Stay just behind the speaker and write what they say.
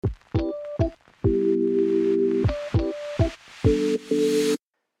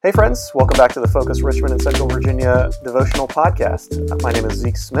Hey friends, welcome back to the Focus Richmond and Central Virginia devotional podcast. My name is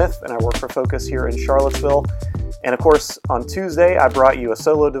Zeke Smith and I work for Focus here in Charlottesville. And of course, on Tuesday, I brought you a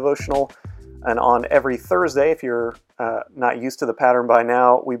solo devotional. And on every Thursday, if you're not used to the pattern by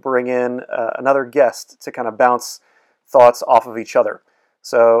now, we bring in another guest to kind of bounce thoughts off of each other.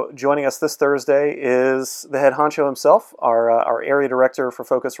 So joining us this Thursday is the head honcho himself, our area director for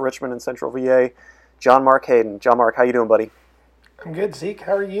Focus Richmond and Central VA, John Mark Hayden. John Mark, how you doing, buddy? I'm good, Zeke.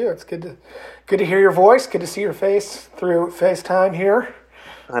 How are you? It's good to hear your voice. Good to see your face through FaceTime here.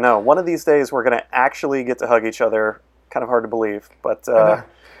 I know. One of these days, we're going to actually get to hug each other. Kind of hard to believe, but that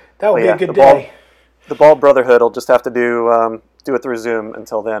will be a good day. The Bald Brotherhood will just have to do it through Zoom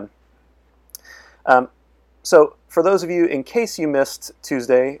until then. So, for those of you, in case you missed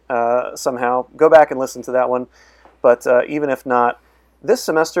Tuesday somehow, go back and listen to that one. But even if not, this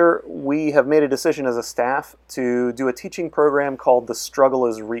semester, we have made a decision as a staff to do a teaching program called The Struggle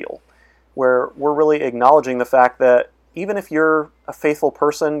is Real, where we're really acknowledging the fact that even if you're a faithful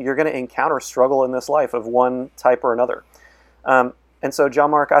person, you're going to encounter struggle in this life of one type or another. And so, John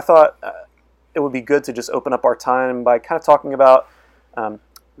Mark, I thought it would be good to just open up our time by kind of talking about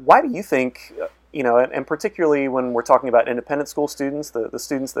why do you think, and particularly when we're talking about independent school students, the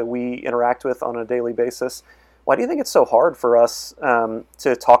students that we interact with on a daily basis, why do you think it's so hard for us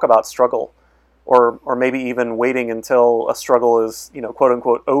to talk about struggle, or maybe even waiting until a struggle is, quote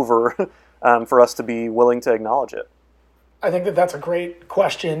unquote, over for us to be willing to acknowledge it? I think that's a great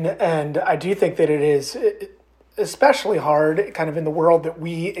question, and I do think that it is especially hard kind of in the world that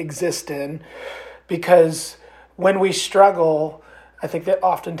we exist in, because when we struggle, I think that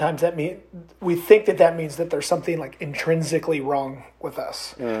oftentimes we think that means that there's something like intrinsically wrong with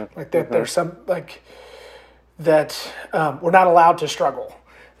us, like that there's some like that we're not allowed to struggle.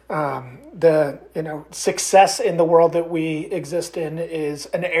 Success in the world that we exist in is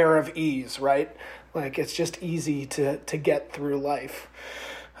an air of ease, right? Like it's just easy to get through life.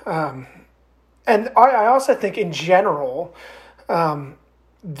 And I also think in general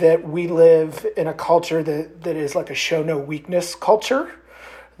that we live in a culture that is like a show no weakness culture.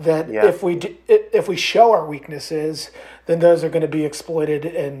 That if we show our weaknesses, then those are going to be exploited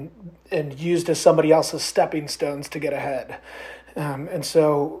and used as somebody else's stepping stones to get ahead. And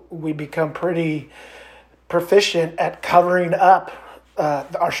so we become pretty proficient at covering up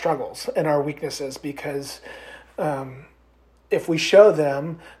our struggles and our weaknesses because if we show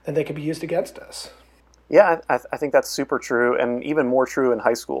them, then they can be used against us. Yeah, I think that's super true, and even more true in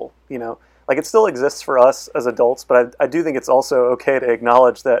high school. Like it still exists for us as adults, but I do think it's also okay to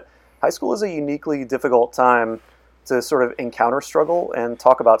acknowledge that high school is a uniquely difficult time to sort of encounter struggle and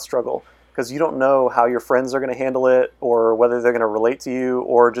talk about struggle, because you don't know how your friends are going to handle it or whether they're going to relate to you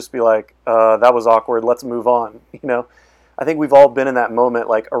or just be like, that was awkward, let's move on. I think we've all been in that moment,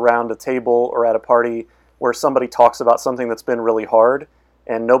 like around a table or at a party where somebody talks about something that's been really hard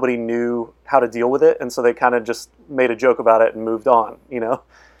and nobody knew how to deal with it, and so they kind of just made a joke about it and moved on,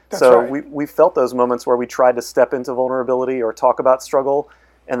 That's so right. we felt those moments where we tried to step into vulnerability or talk about struggle,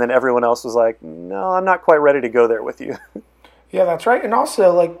 and then everyone else was like, no, I'm not quite ready to go there with you. Yeah, that's right. And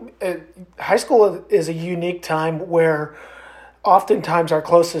also, high school is a unique time where oftentimes our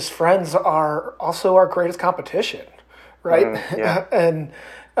closest friends are also our greatest competition, right? Yeah. And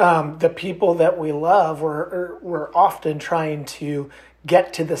the people that we love, we're often trying to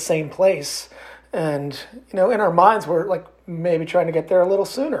get to the same place. And, in our minds, we're like maybe trying to get there a little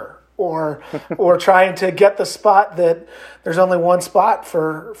sooner, or trying to get the spot that there's only one spot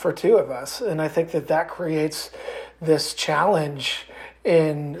for two of us. And I think that creates this challenge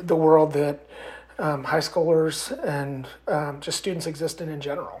in the world that high schoolers and just students exist in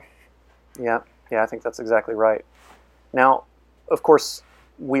general. Yeah, I think that's exactly right. Now, of course,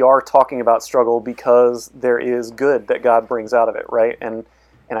 we are talking about struggle because there is good that God brings out of it, right? And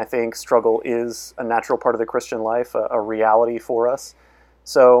I think struggle is a natural part of the Christian life, a reality for us.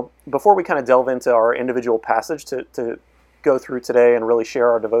 So before we kind of delve into our individual passage to go through today and really share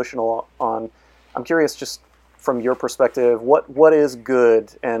our devotional on, I'm curious, just from your perspective, what is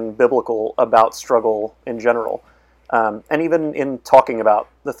good and biblical about struggle in general, and even in talking about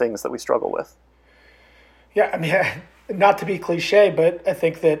the things that we struggle with? Yeah, I mean, not to be cliche, but I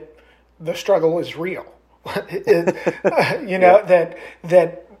think that the struggle is real.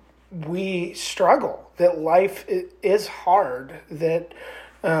 That we struggle, that life is hard, that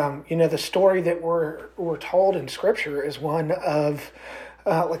the story that we're told in Scripture is one of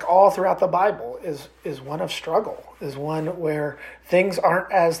all throughout the Bible is one of struggle, is one where things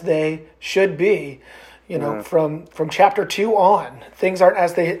aren't as they should be. From chapter 2 on, things aren't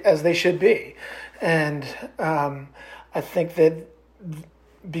as they should be, and I think that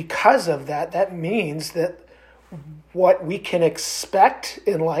because of that, that means that what we can expect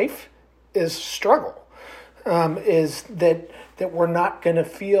in life is struggle, is that we're not going to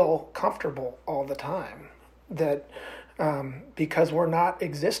feel comfortable all the time, that because we're not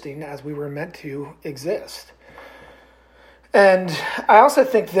existing as we were meant to exist. And I also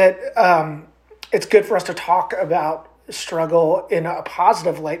think that it's good for us to talk about struggle in a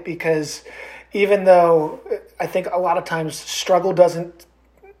positive light, because even though I think a lot of times struggle doesn't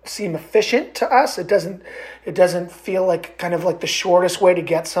seem efficient to us, it doesn't feel like kind of like the shortest way to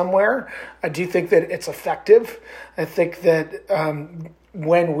get somewhere, I do think that it's effective. I think that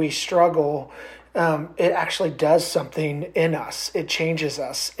when we struggle, it actually does something in us. It changes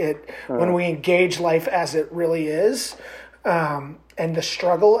us. When we engage life as it really is, and the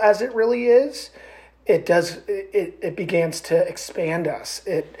struggle as it really is, it begins to expand us.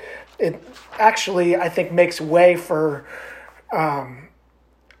 It actually, I think, makes way for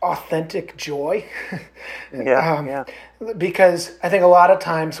authentic joy. Because I think a lot of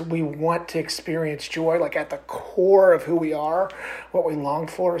times we want to experience joy, like at the core of who we are. What we long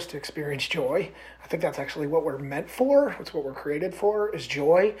for is to experience joy. I think that's actually what we're meant for. It's what we're created for, is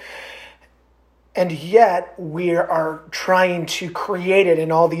joy. And yet we are trying to create it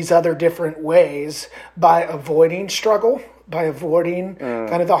in all these other different ways by avoiding struggle, by avoiding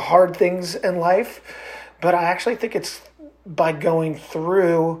kind of the hard things in life. But I actually think it's by going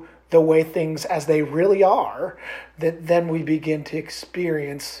through the way things as they really are that then we begin to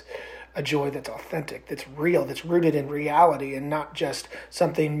experience a joy that's authentic, that's real, that's rooted in reality, and not just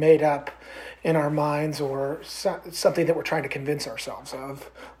something made up in our minds or something that we're trying to convince ourselves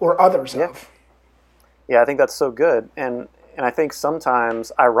of or others of. Yeah, I think that's so good. And I think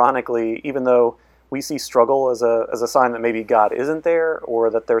sometimes, ironically, even though we see struggle as a sign that maybe God isn't there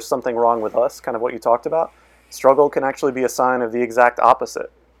or that there's something wrong with us, kind of what you talked about, struggle can actually be a sign of the exact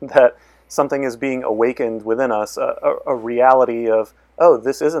opposite, that something is being awakened within us, a reality of, oh,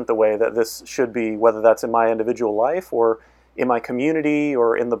 this isn't the way that this should be, whether that's in my individual life or in my community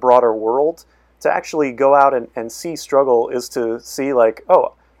or in the broader world. To actually go out and see struggle is to see like,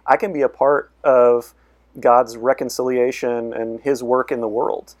 oh, I can be a part of God's reconciliation and his work in the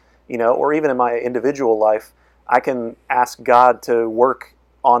world, or even in my individual life, I can ask God to work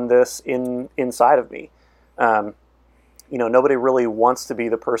on this inside of me. Nobody really wants to be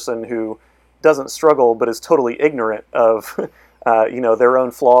the person who doesn't struggle but is totally ignorant of, their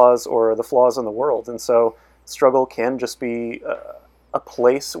own flaws or the flaws in the world. And so struggle can just be a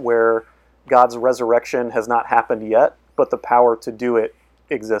place where God's resurrection has not happened yet, but the power to do it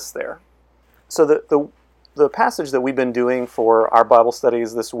exists there. So the passage that we've been doing for our Bible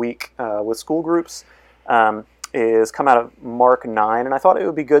studies this week with school groups is come out of Mark 9, and I thought it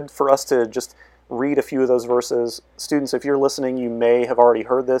would be good for us to just read a few of those verses. Students, if you're listening, you may have already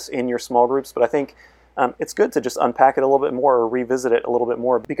heard this in your small groups, but I think it's good to just unpack it a little bit more or revisit it a little bit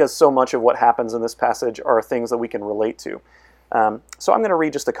more, because so much of what happens in this passage are things that we can relate to. So I'm going to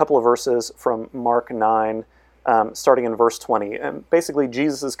read just a couple of verses from Mark 9, starting in verse 20. And basically,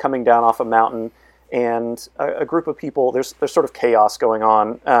 Jesus is coming down off a mountain, and a group of people, there's sort of chaos going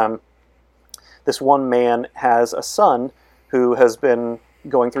on. This one man has a son who has been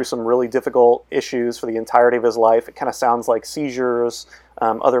going through some really difficult issues for the entirety of his life. It kind of sounds like seizures,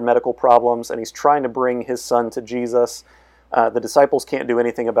 other medical problems, and he's trying to bring his son to Jesus. The disciples can't do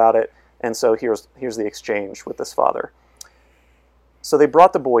anything about it, and so here's the exchange with this father. So they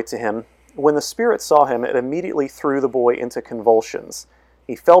brought the boy to him. When the spirit saw him, it immediately threw the boy into convulsions.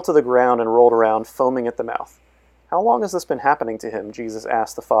 He fell to the ground and rolled around, foaming at the mouth. How long has this been happening to him? Jesus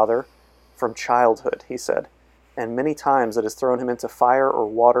asked the father. From childhood, he said. And many times it has thrown him into fire or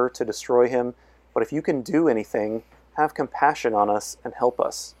water to destroy him. But if you can do anything, have compassion on us and help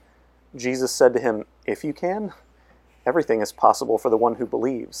us. Jesus said to him, If you can, everything is possible for the one who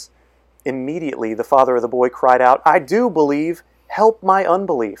believes. Immediately the father of the boy cried out, I do believe, help my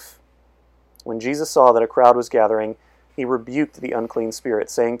unbelief. When Jesus saw that a crowd was gathering, he rebuked the unclean spirit,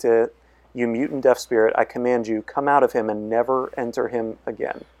 saying to it, You mute and deaf spirit, I command you, come out of him and never enter him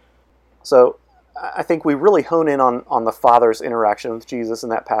again. So I think we really hone in on the Father's interaction with Jesus in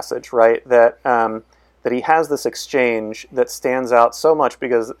that passage, right? That he has this exchange that stands out so much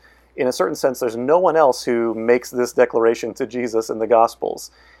because, in a certain sense, there's no one else who makes this declaration to Jesus in the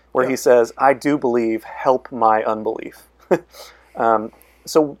Gospels, where he says, I do believe, help my unbelief.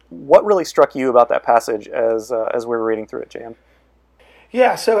 So what really struck you about that passage as we were reading through it, Jan?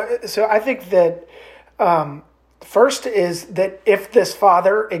 Yeah, so I think that first is that if this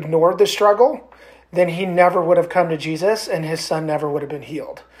father ignored the struggle, then he never would have come to Jesus and his son never would have been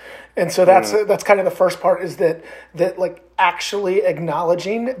healed. And so that's kind of the first part, is that like actually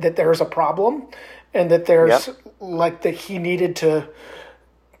acknowledging that there's a problem and that there's like that he needed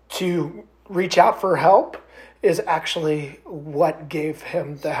to reach out for help is actually what gave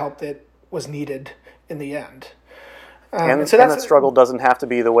him the help that was needed in the end. And that struggle doesn't have to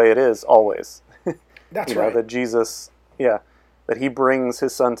be the way it is always. That's right. That Jesus, that he brings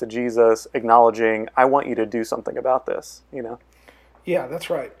his son to Jesus, acknowledging, I want you to do something about this, Yeah, that's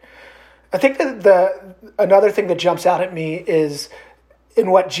right. I think that another thing that jumps out at me is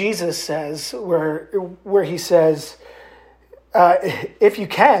in what Jesus says, where he says, if you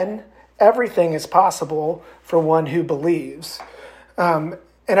can, everything is possible for one who believes. And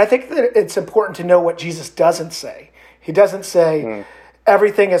I think that it's important to know what Jesus doesn't say. He doesn't say,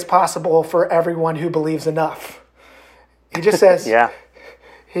 everything is possible for everyone who believes enough. He just says,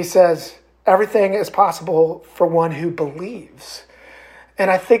 he says, everything is possible for one who believes. And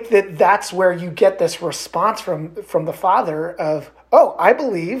I think that that's where you get this response from the Father of, oh, I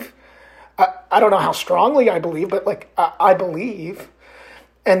believe. I don't know how strongly I believe, but like, I believe.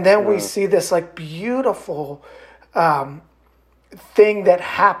 And then we see this like beautiful thing that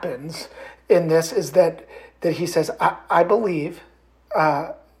happens in this, is that he says, I believe,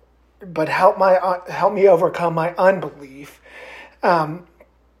 but help me overcome my unbelief.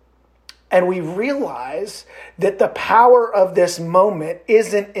 And we realize that the power of this moment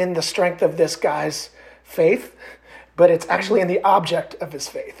isn't in the strength of this guy's faith, but it's actually in the object of his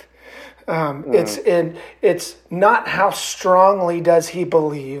faith. It's not how strongly does he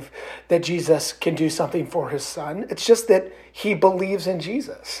believe that Jesus can do something for his son. It's just that he believes in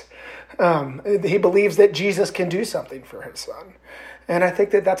Jesus. He believes that Jesus can do something for his son. And I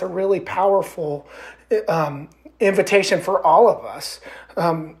think that that's a really powerful invitation for all of us,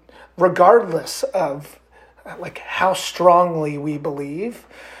 regardless of like how strongly we believe,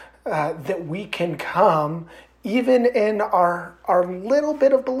 that we can come even in our little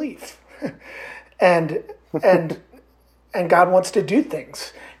bit of belief. and God wants to do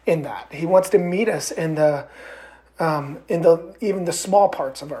things in that. He wants to meet us in the even the small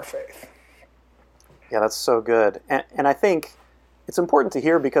parts of our faith. Yeah, that's so good. And I think it's important to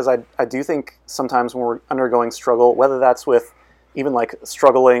hear, because I do think sometimes when we're undergoing struggle, whether that's with even like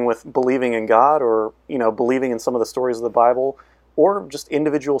struggling with believing in God, or, believing in some of the stories of the Bible, or just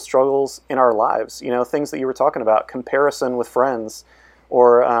individual struggles in our lives, things that you were talking about, comparison with friends,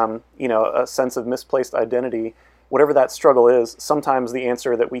 or, a sense of misplaced identity, whatever that struggle is, sometimes the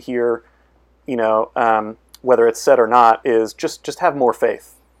answer that we hear, whether it's said or not, is just have more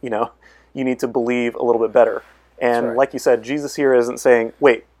faith. You need to believe a little bit better. And right. Like you said, Jesus here isn't saying,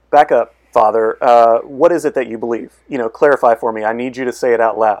 wait, back up, Father, what is it that you believe? Clarify for me. I need you to say it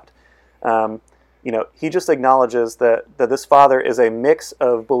out loud. He just acknowledges that this Father is a mix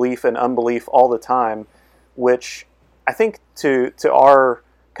of belief and unbelief all the time, which I think to our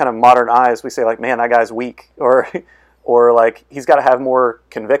kind of modern eyes, we say like, man, that guy's weak, or like he's got to have more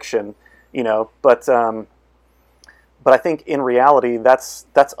conviction, but I think in reality, that's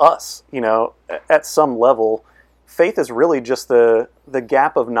us, at some level. Faith is really just the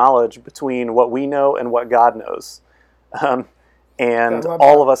gap of knowledge between what we know and what God knows, and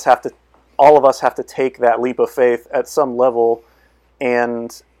all of us have to take that leap of faith at some level.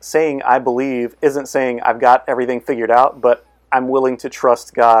 And saying I believe isn't saying I've got everything figured out, but I'm willing to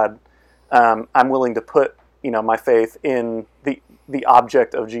trust God. I'm willing to put my faith in the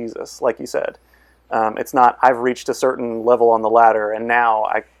object of Jesus, like you said. It's not I've reached a certain level on the ladder and now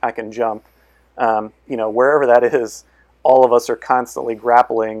I can jump. Wherever that is, all of us are constantly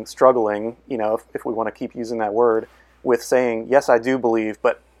grappling, struggling, if we want to keep using that word, with saying, yes, I do believe,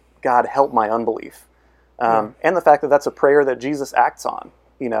 but God, help my unbelief. And the fact that that's a prayer that Jesus acts on,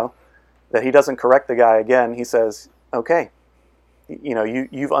 that he doesn't correct the guy again. He says, okay,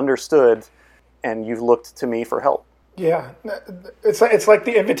 you've understood and you've looked to me for help. Yeah. It's like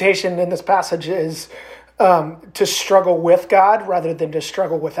the invitation in this passage is to struggle with God rather than to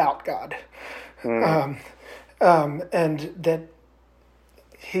struggle without God. And that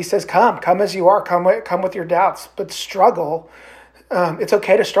he says, come as you are, come with your doubts, but struggle. It's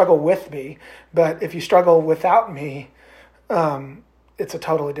okay to struggle with me, but if you struggle without me, it's a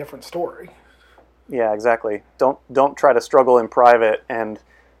totally different story. Yeah, exactly. Don't try to struggle in private and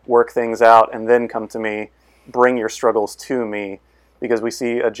work things out and then come to me. Bring your struggles to me, because we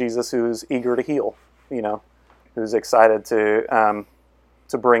see a Jesus who's eager to heal, who's excited to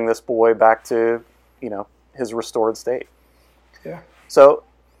bring this boy back to, his restored state. Yeah. So,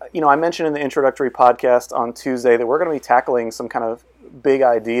 I mentioned in the introductory podcast on Tuesday that we're going to be tackling some kind of big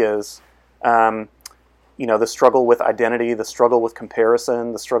ideas the struggle with identity, the struggle with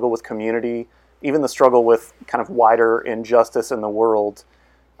comparison, the struggle with community, even the struggle with kind of wider injustice in the world.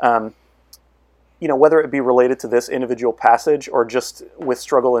 Whether it be related to this individual passage or just with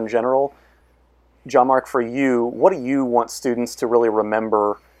struggle in general, John Mark, for you, what do you want students to really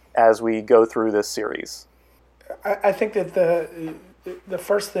remember as we go through this series? I think that the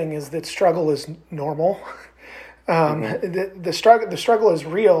first thing is that struggle is normal. The struggle is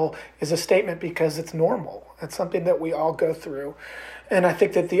real is a statement because it's normal. It's something that we all go through. And I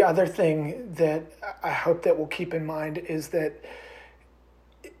think that the other thing that I hope that we'll keep in mind is that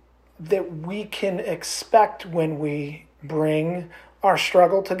we can expect when we bring our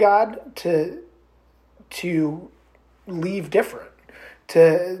struggle to God to leave different,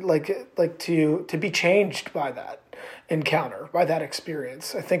 to be changed by that encounter, by that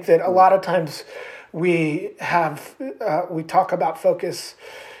experience. I think that a lot of times we talk about focus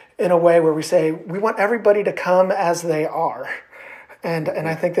in a way where we say we want everybody to come as they are. And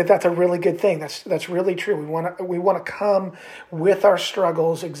I think that that's a really good thing. That's really true. We want to come with our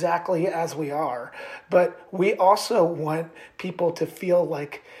struggles exactly as we are, but we also want people to feel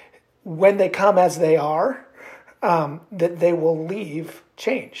like when they come as they are, that they will leave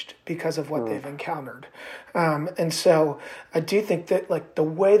changed because of what they've encountered. And so I do think that the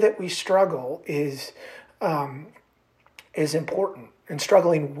way that we struggle is important. And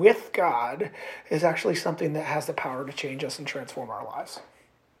struggling with God is actually something that has the power to change us and transform our lives.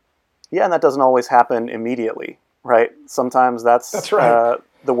 Yeah, and that doesn't always happen immediately, right? Sometimes that's right.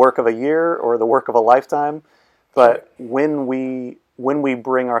 The work of a year or the work of a lifetime. But right. when we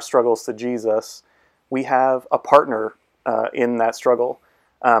bring our struggles to Jesus, we have a partner in that struggle.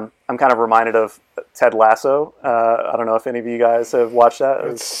 I'm kind of reminded of Ted Lasso. I don't know if any of you guys have watched that.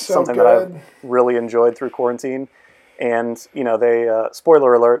 It's something that I've really enjoyed through quarantine. And, they,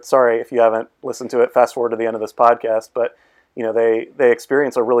 spoiler alert, sorry if you haven't listened to it, fast forward to the end of this podcast, but, they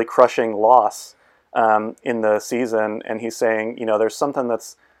experience a really crushing loss in the season. And he's saying, there's something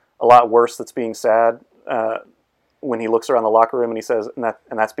that's a lot worse that's being sad when he looks around the locker room and he says, and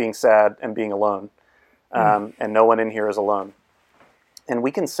that's being sad and being alone. And no one in here is alone. And we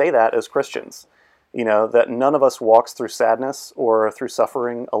can say that as Christians, that none of us walks through sadness or through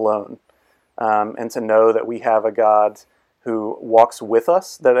suffering alone. And to know that we have a God who walks with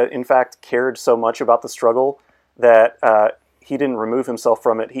us, that in fact cared so much about the struggle that he didn't remove himself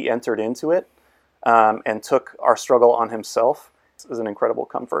from it, he entered into it and took our struggle on himself, is an incredible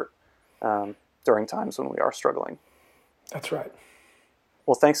comfort during times when we are struggling. That's right.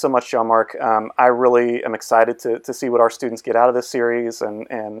 Well, thanks so much, John Mark. I really am excited to see what our students get out of this series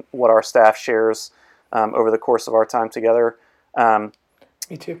and what our staff shares over the course of our time together.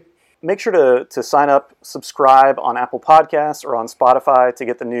 Me too. Make sure to sign up, subscribe on Apple Podcasts or on Spotify to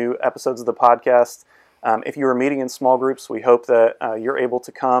get the new episodes of the podcast. If you are meeting in small groups, we hope that you're able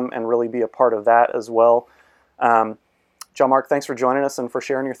to come and really be a part of that as well. John Mark, thanks for joining us and for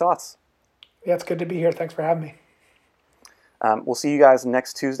sharing your thoughts. Yeah, it's good to be here. Thanks for having me. We'll see you guys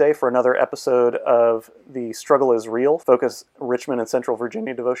next Tuesday for another episode of the Struggle is Real, Focus Richmond and Central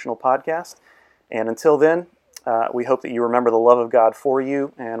Virginia devotional podcast. And until then, we hope that you remember the love of God for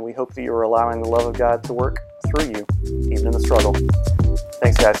you, and we hope that you are allowing the love of God to work through you, even in the struggle.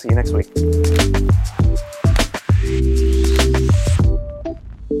 Thanks, guys. See you next week.